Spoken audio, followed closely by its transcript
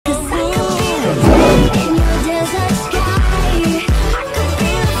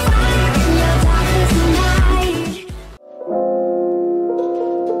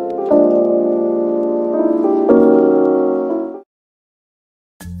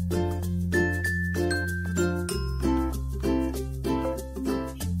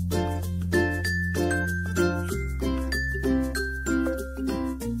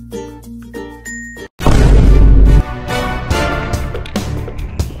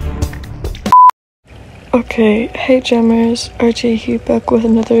Okay, hey Jammers, RJ here back with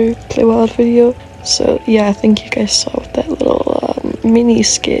another Play Wild video. So yeah, I think you guys saw that little mini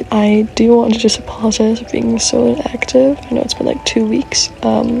skit. I do want to just apologize for being so inactive. I know it's been like 2 weeks.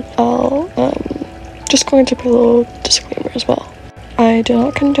 I'll just going to put a little disclaimer as well. I do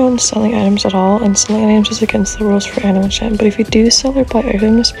not condone selling items at all, and selling items is against the rules for Animal Jam, but if you do sell or buy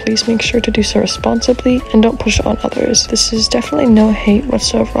items, please make sure to do so responsibly and don't push it on others. This is definitely no hate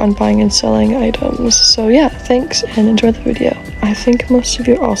whatsoever on buying and selling items, so yeah, thanks and enjoy the video. I think most of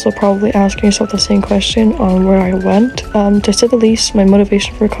you are also probably asking yourself the same question on where I went. To say the least, my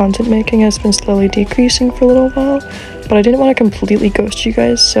motivation for content making has been slowly decreasing for a little while, but I didn't want to completely ghost you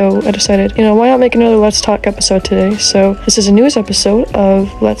guys, so I decided, why not make another Let's Talk episode today? So this is a newest episode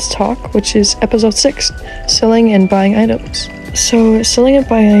of Let's Talk, which is episode 6, selling and buying items. So selling and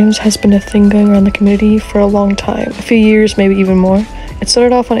buying items has been a thing going around the community for a long time, a few years, maybe even more. It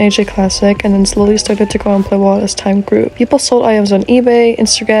started off on AJ Classic and then slowly started to go on Play Wild as time grew. People sold items on eBay,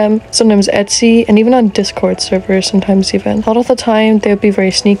 Instagram, sometimes Etsy, and even on Discord servers sometimes even. A lot of the time they would be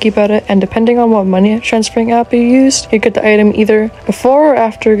very sneaky about it, and depending on what money transferring app you used, you get the item either before or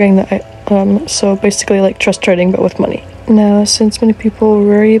after getting the item. So basically like trust trading but with money. Now, since many people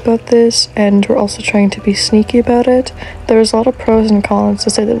worry about this and we're also trying to be sneaky about it, there's a lot of pros and cons to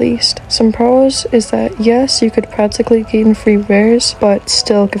say the least. Some pros is that yes, you could practically gain free rares but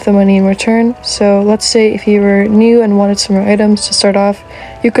still give the money in return. So let's say if you were new and wanted some more items to start off,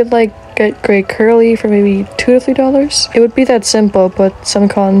 you could get Grey Curly for maybe $2 to $3. It would be that simple, but some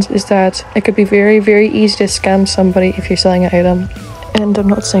cons is that it could be very, very easy to scam somebody if you're selling an item. And I'm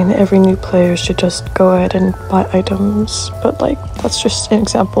not saying that every new player should just go ahead and buy items, but that's just an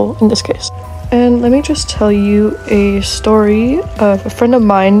example in this case. And let me just tell you a story of a friend of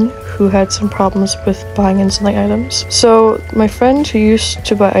mine who had some problems with buying and selling items. So my friend who used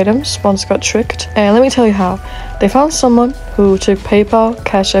to buy items once got tricked, and let me tell you how. They found someone who took PayPal,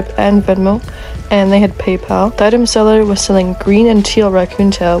 Cash App, and Venmo, and they had PayPal. The item seller was selling green and teal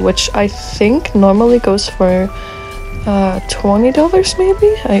raccoon tail, which I think normally goes for $20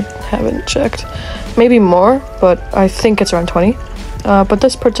 maybe? I haven't checked. Maybe more, but I think it's around 20. But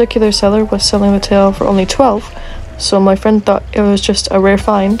this particular seller was selling the tail for only 12, so my friend thought it was just a rare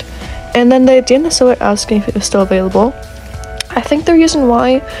find. And then they did the seller asking if it was still available. I think the reason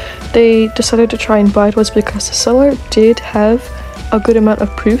why they decided to try and buy it was because the seller did have a good amount of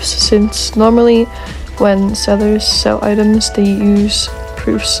proofs, since normally when sellers sell items, they use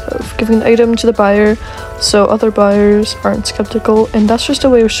proofs of giving the item to the buyer so other buyers aren't skeptical, and that's just a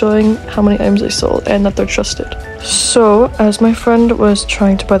way of showing how many items they sold and that they're trusted. So as my friend was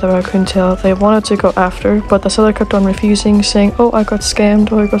trying to buy the raccoon tail, they wanted to go after, but the seller kept on refusing, saying, oh, I got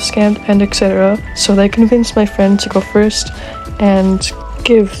scammed, and etc. So they convinced my friend to go first and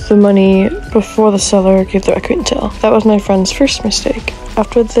give the money before the seller gave the raccoon tail. That was my friend's first mistake.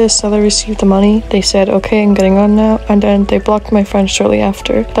 After the seller received the money, they said, okay, I'm getting on now, and then they blocked my friend shortly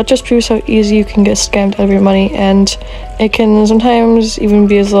after. That just proves how easy you can get scammed out of your money, and it can sometimes even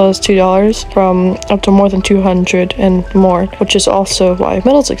be as low as $2 from up to more than 200 and more, which is also why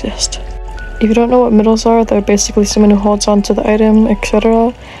middles exist. If you don't know what middles are, they're basically someone who holds on to the item,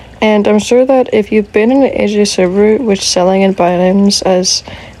 etc. And I'm sure that if you've been in an AJ server which selling and buying items as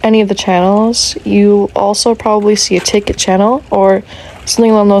any of the channels, you also probably see a ticket channel or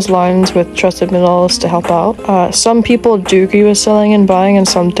something along those lines with trusted middles to help out. Some people do agree with selling and buying and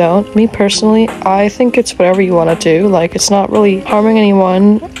some don't. Me personally, I think it's whatever you want to do. It's not really harming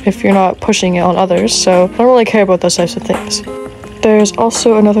anyone if you're not pushing it on others, so I don't really care about those types of things. There's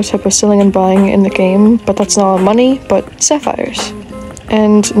also another type of selling and buying in the game, but that's not money, but sapphires.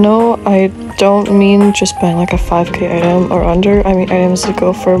 And no, I don't mean just buying a 5k item or under. I mean items that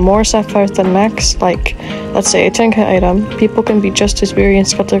go for more sapphires than max, let's say a 10k item. People can be just as weary and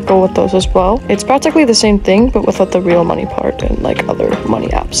skeptical with those as well. It's practically the same thing, but without the real money part and other money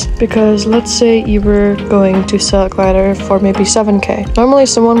apps. Because let's say you were going to sell a glider for maybe 7k. Normally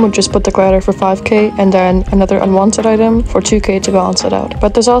someone would just put the glider for 5k and then another unwanted item for 2k to balance it out.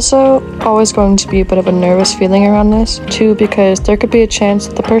 But there's also always going to be a bit of a nervous feeling around this too, because there could be a chance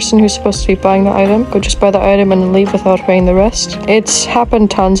that the person who's supposed to be buying the item could just buy the item and leave without paying the rest. It's happened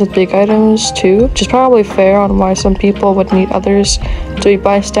tons with big items too, which is probably fair on why some people would need others to be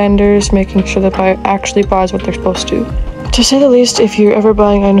bystanders, making sure the buyer actually buys what they're supposed to. To say the least, if you're ever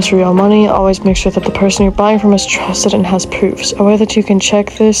buying items for real money, always make sure that the person you're buying from is trusted and has proofs. A way that you can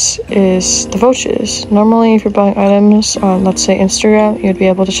check this is the vouchers. Normally, if you're buying items on, let's say, Instagram, you'd be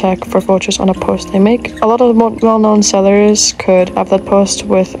able to check for vouchers on a post they make. A lot of the well-known sellers could have that post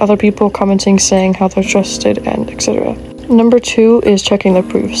with other people commenting saying how they're trusted and etc. Number 2 is checking the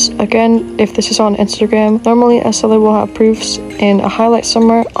proofs. Again, if this is on Instagram, normally a seller will have proofs in a highlight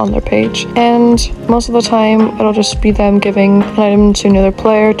somewhere on their page, and most of the time it'll just be them giving an item to another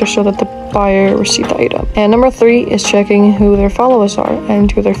player to show that the buyer received the item. And number 3 is checking who their followers are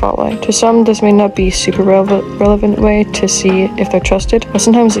and who they're following. To some, this may not be super relevant way to see if they're trusted, but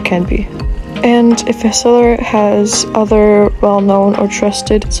sometimes it can be. And if a seller has other well-known or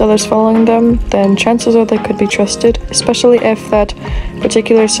trusted sellers following them, then chances are they could be trusted, especially if that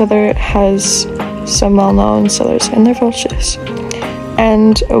particular seller has some well-known sellers in their vouchers.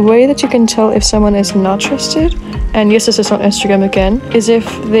 And a way that you can tell if someone is not trusted, and yes, this is on Instagram again, is if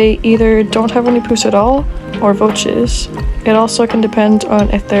they either don't have any proofs at all or vouchers. It also can depend on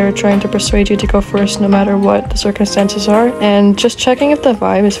if they're trying to persuade you to go first no matter what the circumstances are, and just checking if the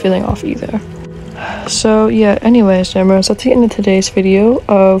vibe is feeling off either. So yeah, anyways, Gemmas, that's the end of today's video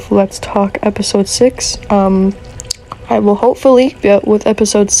of Let's Talk episode 6. I will hopefully be out with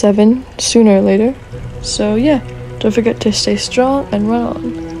episode 7 sooner or later. So yeah, don't forget to stay strong and run on.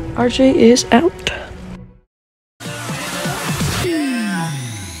 RJ is out.